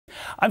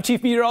I'm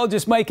Chief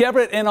Meteorologist Mike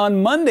Everett, and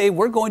on Monday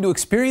we're going to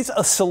experience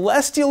a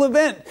celestial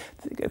event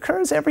that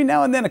occurs every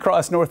now and then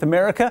across North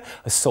America,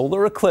 a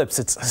solar eclipse.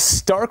 It's a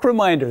stark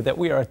reminder that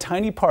we are a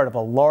tiny part of a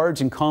large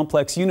and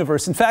complex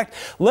universe. In fact,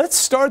 let's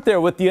start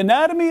there with the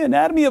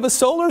anatomy of a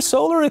solar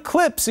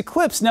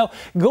eclipse. Now,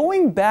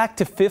 going back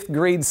to 5th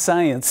grade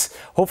science,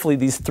 hopefully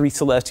these three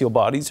celestial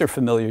bodies are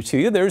familiar to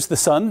you. There's the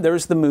sun,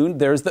 there's the moon,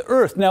 there's the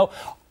earth. Now,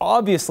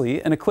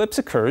 obviously, an eclipse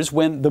occurs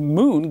when the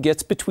moon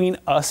gets between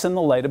us and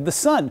the light of the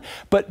sun.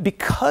 But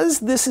because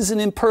this is an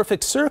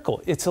imperfect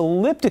circle, it's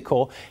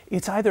elliptical,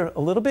 it's either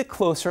a little bit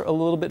closer, a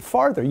little bit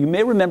farther. You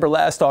may remember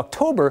last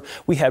October,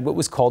 we had what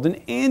was called an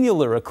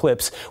annular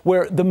eclipse,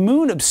 where the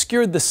moon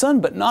obscured the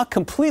sun, but not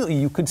completely.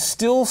 You could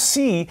still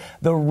see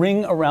the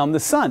ring around the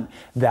sun.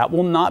 That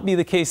will not be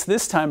the case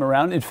this time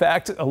around. In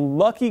fact, a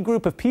lucky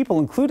group of people,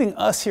 including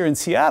us here in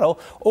Seattle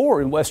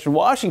or in Western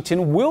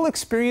Washington, will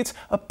experience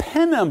a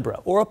penumbra,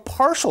 or a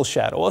partial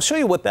shadow. I'll show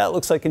you what that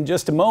looks like in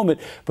just a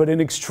moment, but an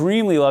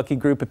extremely lucky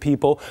group of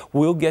people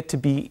will get to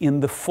be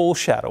in the full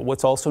shadow,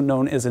 what's also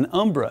known as an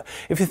umbra.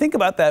 If you think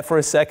about that for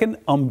a second,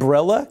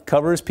 umbrella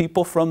covers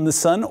people from the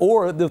sun,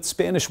 or the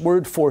Spanish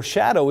word for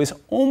shadow is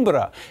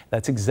umbra.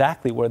 That's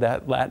exactly where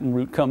that Latin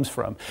root comes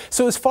from.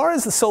 So as far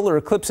as the solar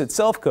eclipse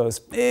itself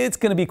goes, it's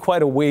going to be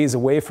quite a ways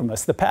away from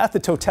us. The path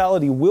of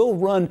totality will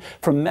run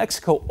from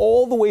Mexico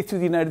all the way through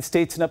the United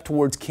States and up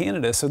towards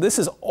Canada. So this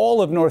is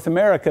all of North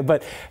America,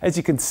 but as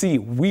you can see,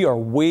 we are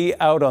way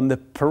out on the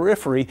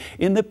periphery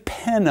in the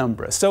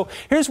penumbra. So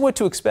here's what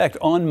to expect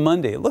on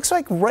Monday. It looks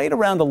like right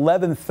around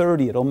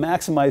 11:30 it'll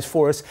maximize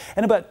for us,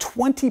 and about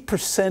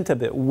 20%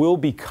 of it will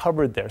be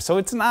covered there. So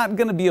it's not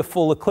going to be a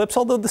full eclipse,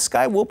 although the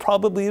sky will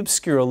probably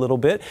obscure a little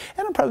bit, and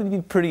it'll probably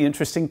be pretty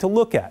interesting to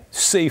look at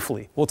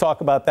safely. We'll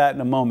talk about that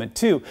in a moment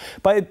too.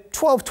 By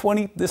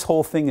 12:20, this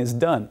whole thing is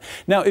done.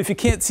 Now, if you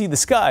can't see the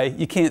sky,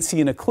 you can't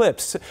see an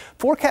eclipse.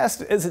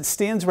 Forecast as it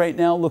stands right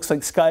now looks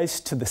like skies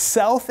to the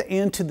south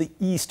and to the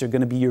east are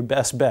going to be your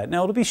best bet.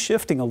 Now, it'll be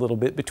shifting a little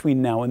bit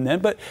between now and then,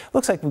 but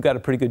looks like we've got a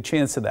pretty good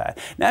chance of that.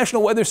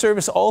 National Weather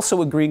Service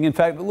also agreeing. In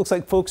fact, it looks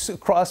like folks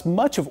across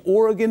much of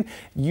Oregon,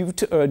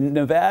 Utah,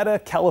 Nevada,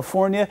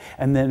 California,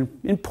 and then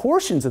in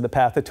portions of the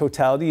path of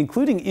totality,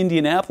 including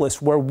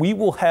Indianapolis, where we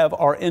will have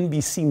our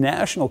NBC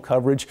national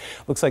coverage.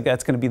 Looks like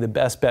that's going to be the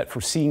best bet for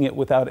seeing it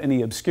without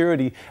any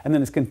obscurity. And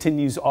then it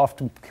continues off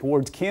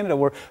towards Canada,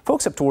 where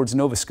folks up towards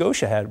Nova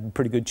Scotia had a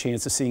pretty good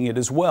chance of seeing it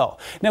as well.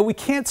 Now, we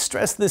can't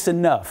stress this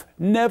enough.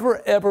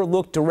 Never ever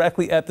look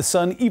directly at the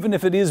sun, even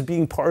if it is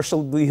being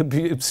partially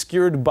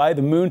obscured by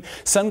the moon.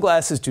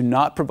 Sunglasses do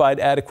not provide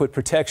adequate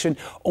protection.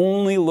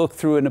 Only look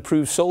through an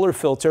approved solar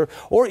filter,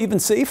 or even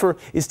safer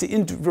is to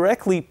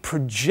indirectly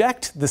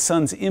project the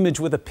sun's image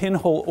with a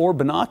pinhole or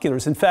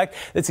binoculars. In fact,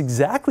 that's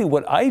exactly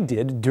what I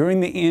did during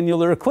the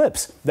annular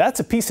eclipse. That's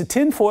a piece of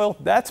tinfoil.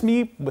 That's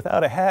me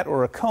without a hat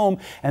or a comb,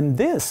 and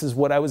this is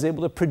what I was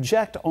able to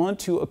project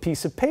onto a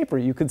piece of paper.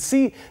 You could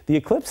see the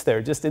eclipse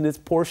there just in its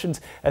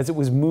portions as it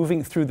was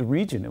moving through the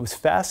region. It was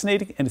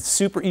fascinating, and it's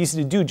super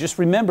easy to do. Just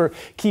remember,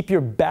 keep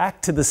your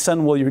back to the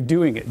sun while you're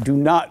doing it. Do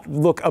not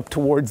look up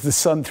towards the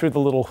sun through the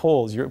little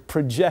holes. You're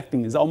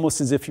projecting. It's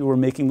almost as if you were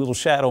making little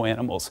shadow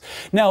animals.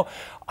 Now,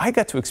 I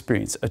got to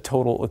experience a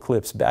total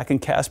eclipse back in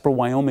Casper,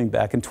 Wyoming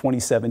back in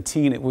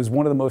 2017. It was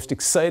one of the most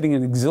exciting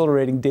and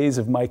exhilarating days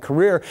of my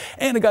career,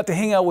 and I got to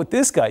hang out with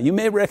this guy. You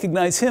may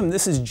recognize him.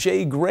 This is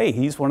Jay Gray.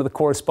 He's one of the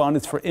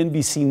correspondents for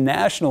NBC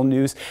National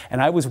News,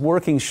 and I was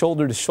working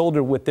shoulder to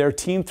shoulder with their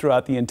team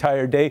throughout the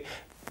entire day.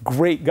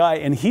 Great guy,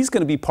 and he's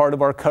going to be part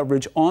of our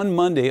coverage on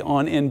Monday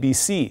on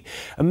NBC.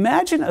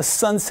 Imagine a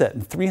sunset in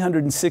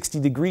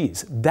 360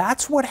 degrees.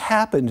 That's what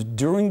happened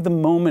during the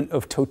moment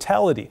of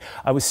totality.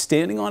 I was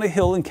standing on a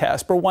hill in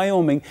Casper,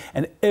 Wyoming,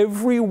 and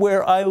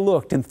everywhere I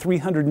looked in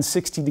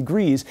 360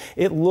 degrees,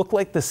 it looked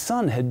like the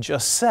sun had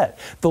just set.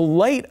 The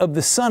light of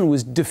the sun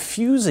was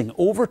diffusing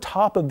over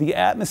top of the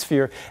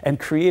atmosphere and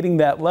creating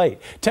that light.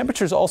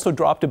 Temperatures also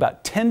dropped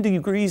about 10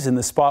 degrees in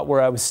the spot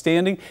where I was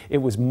standing. It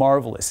was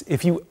marvelous.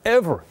 If you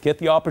ever get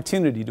the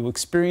opportunity to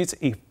experience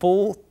a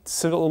full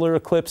solar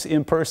eclipse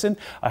in person,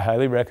 I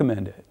highly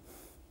recommend it.